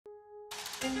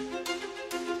I'm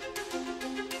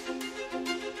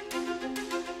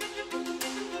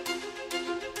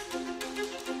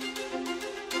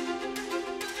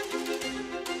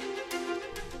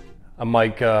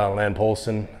Mike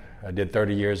Lanpolsaen. I did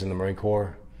 30 years in the Marine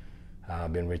Corps.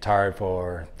 I've been retired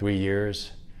for 3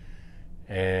 years.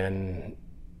 And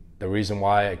the reason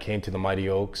why I came to the Mighty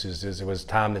Oaks is it was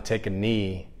time to take a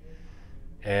knee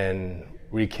and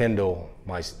rekindle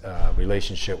my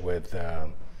relationship with,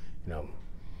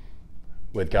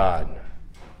 with God.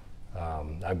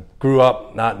 I grew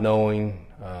up not knowing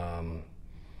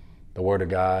the Word of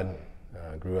God.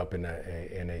 Grew up in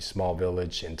a small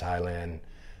village in Thailand.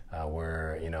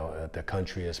 Where the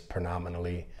country is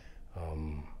predominantly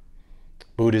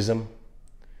Buddhism.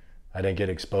 I didn't get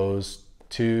exposed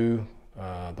to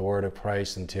the Word of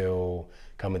Christ until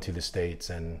coming to the States,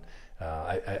 and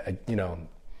I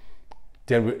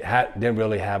didn't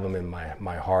really have them in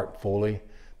my heart fully.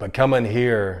 But coming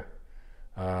here,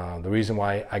 the reason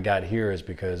why I got here is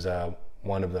because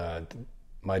one of the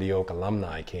Mighty Oak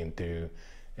alumni came through,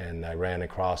 and I ran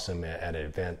across him at an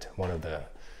event, one of the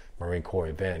Marine Corps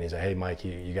event. And he said, "Hey, Mike,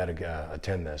 you got to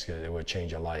attend this because it will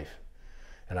change your life."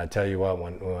 And I tell you what,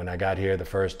 when I got here the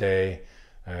first day,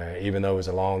 even though it was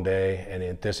a long day,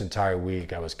 and this entire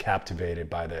week, I was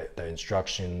captivated by the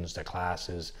instructions, the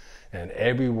classes, and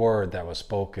every word that was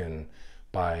spoken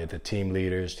by the team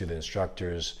leaders to the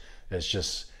instructors. It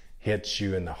just hits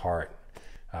you in the heart.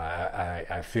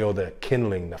 I feel the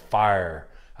kindling, the fire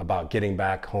about getting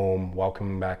back home,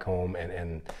 welcoming back home,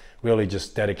 and really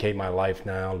just dedicate my life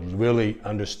now, really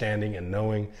understanding and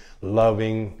knowing,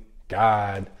 loving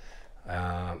God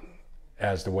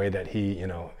as the way that He,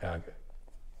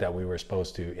 that we were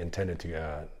supposed to, intended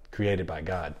to, created by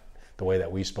God, the way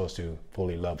that we're supposed to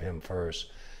fully love Him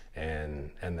first, and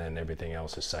then everything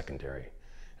else is secondary.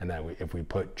 And that if we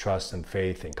put trust and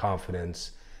faith and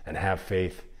confidence and have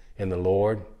faith in the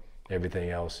Lord, everything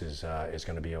else is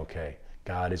going to be okay.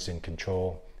 God is in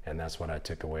control, and that's what I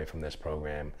took away from this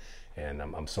program. And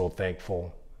I'm so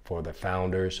thankful for the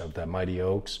founders of the Mighty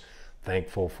Oaks,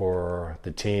 thankful for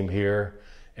the team here,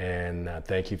 and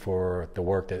thank you for the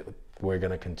work that we're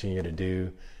going to continue to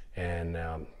do. And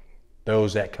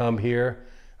those that come here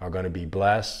are going to be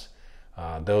blessed.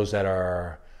 Those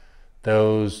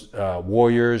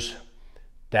warriors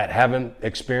that haven't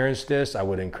experienced this, I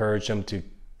would encourage them to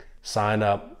sign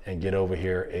up and get over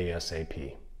here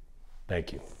ASAP.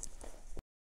 Thank you.